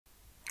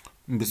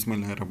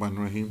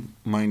Bismillahirrahmanirrahim.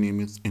 My name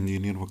is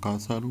Engineer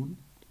Waqas Harun.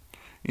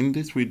 In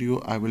this video,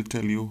 I will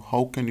tell you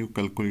how can you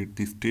calculate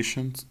the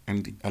stations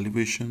and the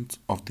elevations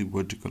of the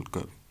vertical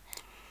curve.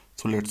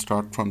 So let's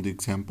start from the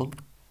example.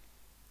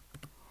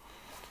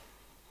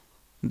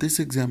 This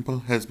example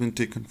has been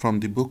taken from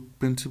the book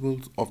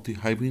Principles of the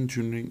Highway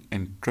Engineering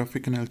and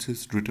Traffic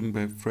Analysis written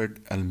by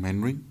Fred L.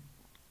 Mannering.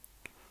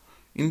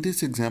 In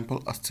this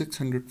example, a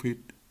 600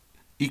 feet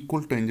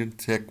equal tangent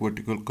sag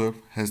vertical curve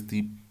has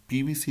the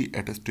PVC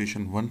at a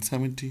station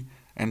 170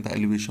 and the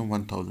elevation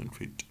 1000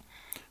 feet.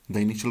 The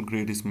initial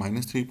grade is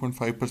minus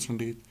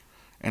 3.5%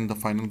 and the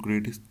final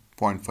grade is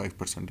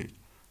 0.5%.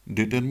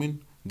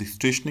 Determine the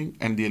stationing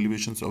and the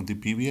elevations of the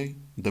PVI,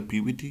 the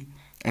PVT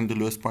and the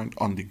lowest point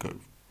on the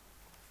curve.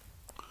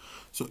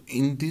 So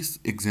in this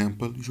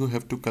example, you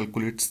have to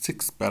calculate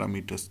 6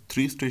 parameters,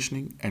 3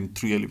 stationing and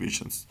 3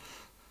 elevations.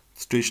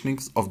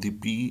 Stationings of the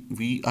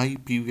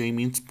PVI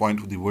means point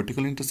of the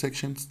vertical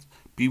intersections,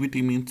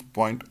 PVT means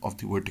point of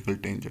the vertical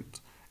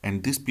tangents,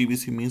 and this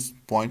PVC means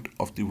point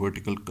of the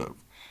vertical curve.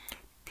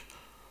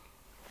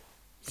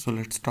 So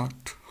let's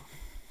start.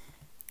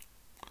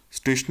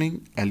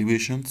 Stationing,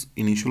 elevations,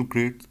 initial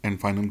grade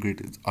and final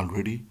grade is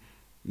already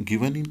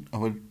given in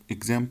our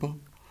example.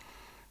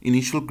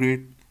 Initial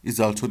grade is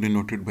also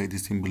denoted by the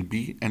symbol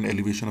B and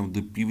elevation of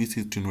the PVC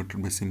is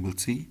denoted by symbol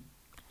C.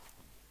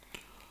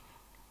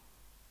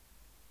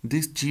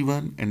 This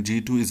G1 and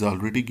G2 is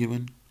already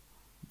given.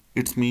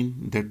 It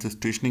means that the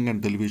stationing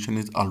and the elevation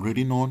is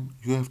already known.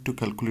 You have to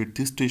calculate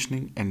this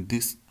stationing and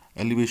this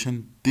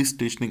elevation, this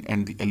stationing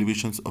and the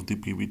elevations of the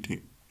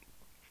PVT.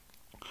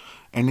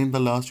 And in the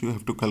last, you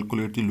have to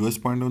calculate the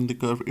lowest point on the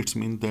curve. It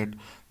means that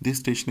this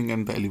stationing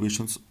and the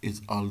elevations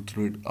is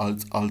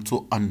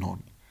also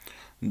unknown.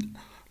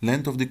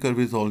 Length of the curve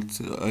is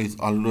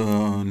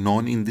also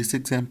known in this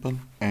example,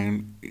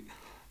 and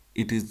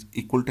it is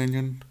equal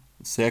tangent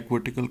sag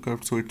vertical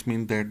curve, so it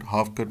means that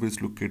half curve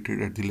is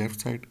located at the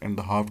left side and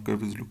the half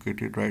curve is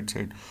located right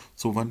side.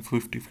 So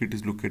 150 feet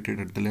is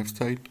located at the left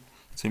side.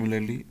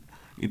 Similarly,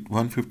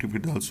 150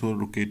 feet also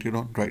located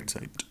on right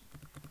side.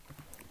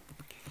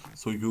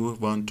 So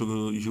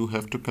you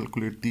have to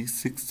calculate these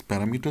 6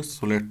 parameters.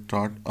 So let's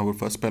start our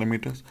first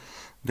parameters,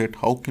 that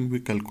how can we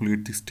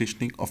calculate the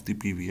stationing of the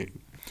PVI.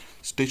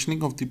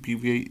 Stationing of the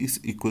PVI is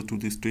equal to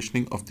the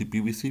stationing of the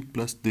PVC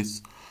plus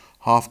this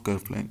half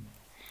curve length.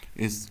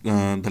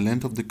 The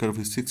length of the curve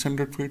is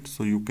 600 feet,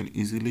 so you can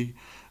easily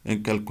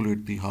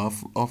calculate the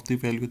half of the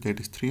value, that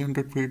is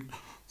 300 feet.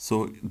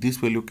 So this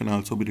value can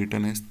also be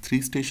written as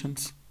 3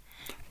 stations.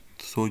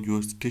 So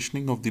your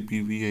stationing of the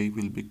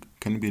PVI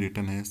can be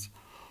written as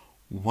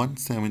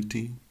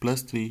 170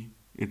 plus 3,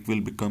 it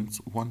will becomes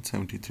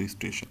 173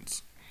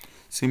 stations.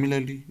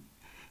 Similarly,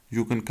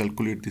 you can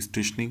calculate the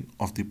stationing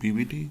of the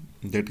PVT,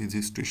 that is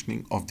the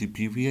stationing of the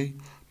PVI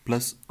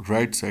plus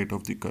right side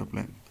of the curve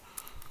length.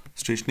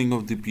 Stationing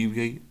of the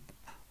PVI,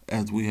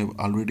 as we have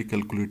already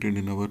calculated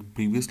in our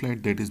previous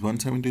slide, that is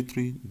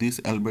 173. This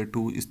L by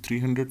 2 is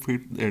 300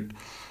 feet, that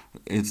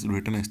is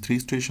written as 3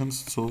 stations.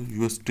 So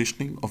your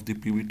stationing of the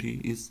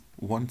PVT is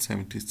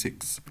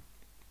 176.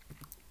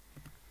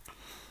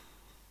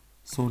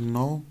 So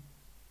now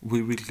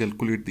we will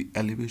calculate the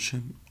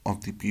elevation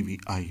of the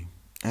PVI.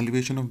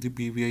 Elevation of the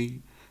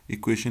PVI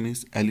equation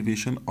is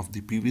elevation of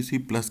the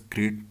PVC plus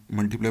grade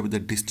multiplied by the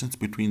distance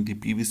between the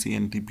PVC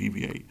and the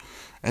PVI.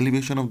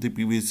 Elevation of the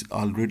PVC is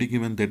already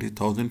given, that is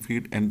 1000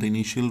 feet, and the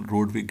initial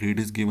roadway grade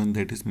is given,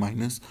 that is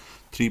minus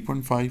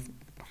 3.5,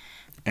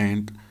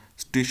 and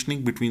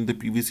stationing between the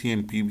PVC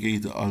and PVI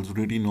is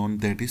already known,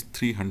 that is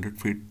 300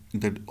 feet,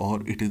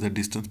 or it is the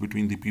distance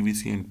between the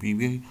PVC and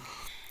PVI.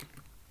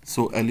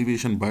 So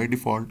elevation by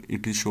default,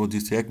 it is shows the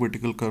sag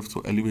vertical curve,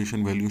 so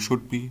elevation value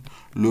should be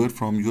lower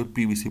from your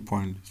PVC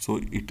point.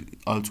 So it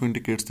also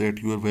indicates that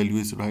your value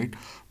is right,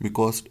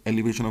 because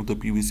elevation of the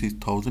PVC is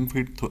 1000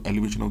 feet, so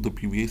elevation of the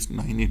PVA is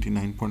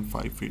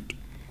 989.5 feet.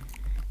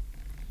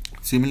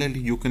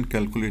 Similarly, you can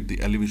calculate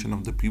the elevation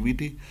of the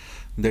PVT,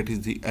 that is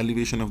the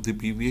elevation of the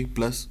PVI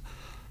plus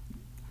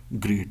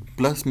grade.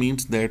 Plus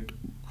means that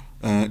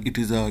it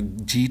is a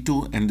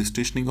G2 and the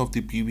stationing of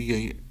the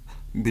PVI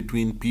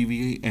between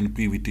PVI and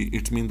PVT.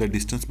 It means the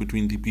distance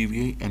between the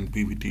PVI and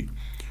PVT.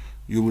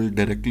 You will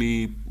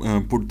directly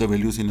put the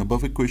values in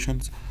above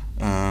equations.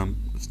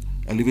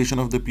 Elevation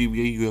of the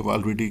PVI you have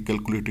already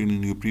calculated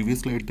in your previous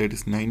slide, that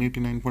is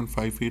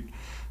 989.5 feet.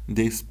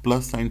 This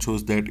plus sign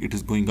shows that it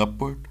is going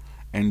upward,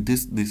 and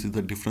this is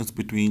the difference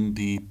between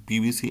the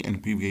PVC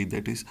and PVI,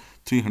 that is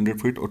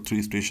 300 feet or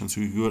 3 stations. So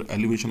your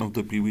elevation of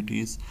the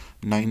PVT is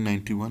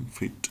 991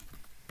 feet.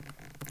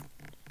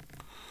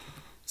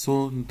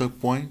 So the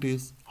point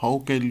is,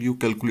 how can you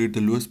calculate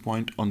the lowest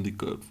point on the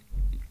curve?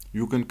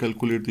 You can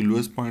calculate the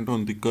lowest point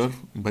on the curve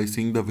by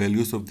seeing the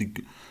values of the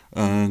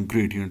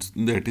gradients,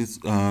 that is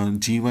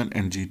G1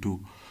 and G2.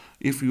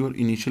 If your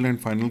initial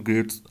and final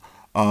grades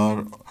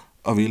are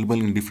available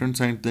in different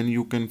signs, then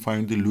you can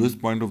find the lowest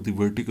point of the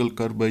vertical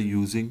curve by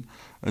using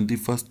the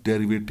first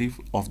derivative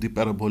of the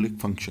parabolic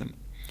function.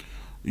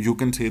 You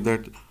can say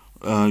that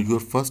your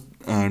first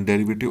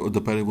derivative of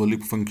the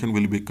parabolic function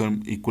will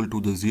become equal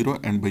to the 0,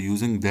 and by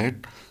using that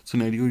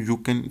scenario you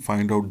can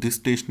find out this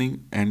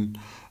stationing and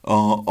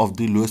of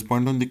the lowest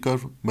point on the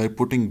curve. By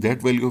putting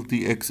that value of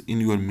the x in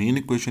your main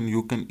equation,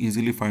 you can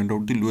easily find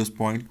out the lowest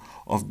point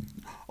of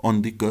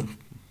on the curve.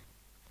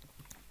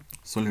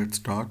 So let's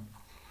start.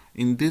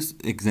 In this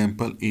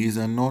example, a is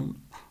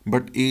unknown,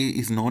 but a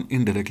is known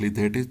indirectly.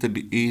 That is, the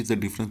a is the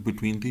difference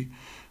between the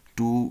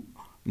two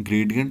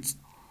gradients.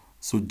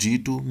 So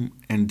g2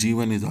 and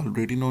g1 is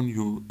already known.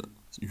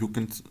 You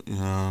can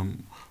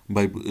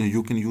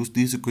you can use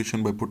this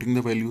equation by putting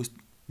the values.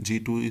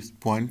 G2 is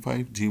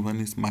 0.5, G1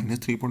 is minus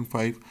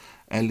 3.5,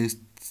 L is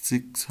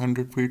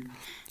 600 feet.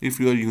 If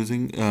you are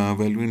using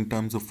value in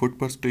terms of foot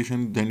per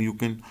station, then you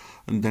can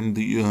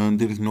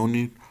there is no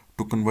need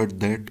to convert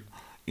that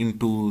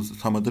into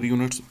some other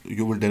units.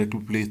 You will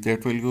directly place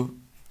that value.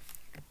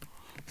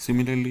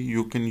 Similarly,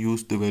 you can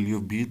use the value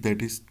of b,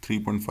 that is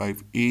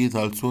 3.5. A is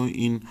also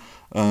in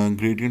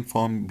gradient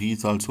form, b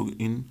is also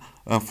in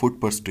foot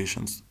per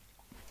stations.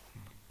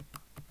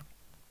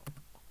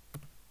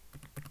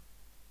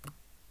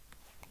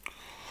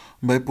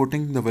 By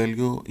putting the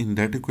value in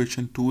that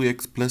equation,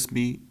 2x plus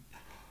b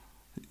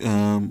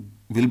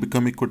will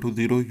become equal to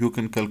 0. You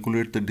can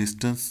calculate the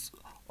distance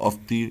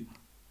of the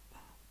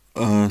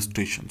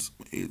stations.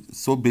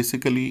 So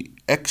basically,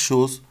 x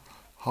shows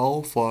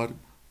how far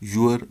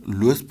your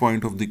lowest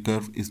point of the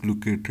curve is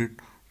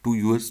located to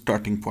your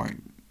starting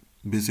point.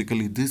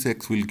 Basically, this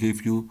x will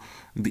give you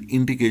the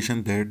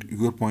indication that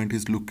your point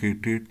is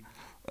located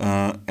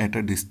at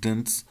a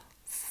distance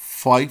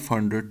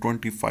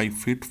 525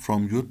 feet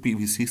from your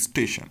PVC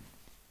station.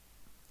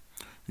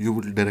 You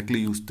will directly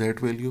use that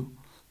value.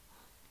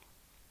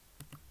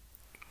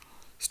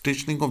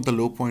 Stationing of the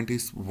low point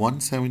is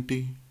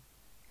 170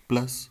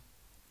 plus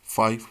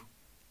 5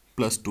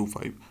 plus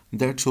 25.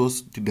 That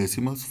shows the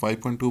decimals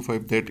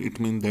 5.25. That it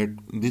means that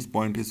this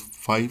point is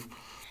 5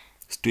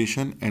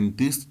 station, and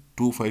this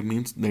 25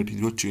 means that is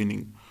your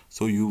chaining.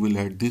 So you will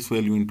add this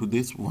value into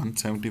this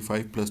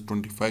 175 plus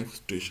 25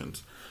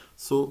 stations.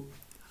 So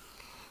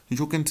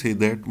you can say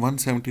that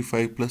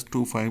 175 plus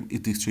 25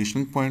 is the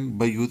stationing point.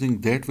 By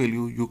using that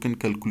value, you can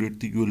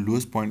calculate your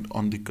lowest point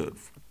on the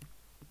curve.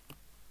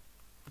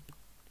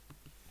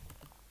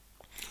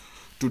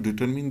 To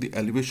determine the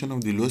elevation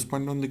of the lowest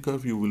point on the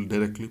curve, you will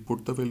directly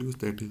put the values,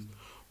 that is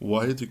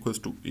y is equals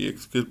to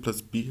ax squared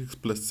plus bx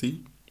plus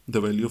c.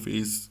 The value of a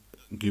is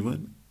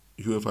given.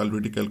 You have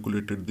already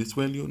calculated this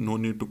value. No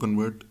need to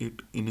convert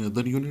it in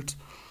other units.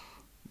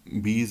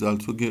 B is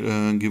also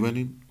given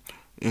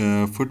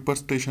in foot per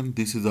station.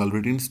 This is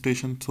already in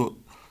station. So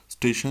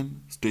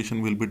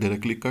station will be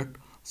directly cut.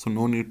 So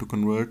no need to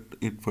convert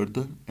it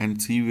further,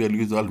 and C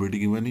value is already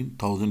given in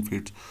 1000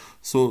 feet.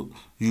 So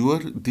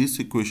this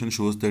equation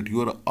shows that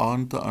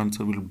the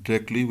answer will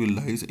directly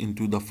lies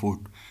into the foot.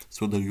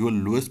 So your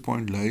lowest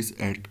point lies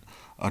at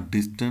a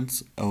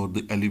distance or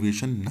the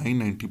elevation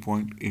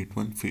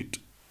 990.81 feet.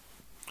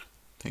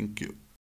 Thank you.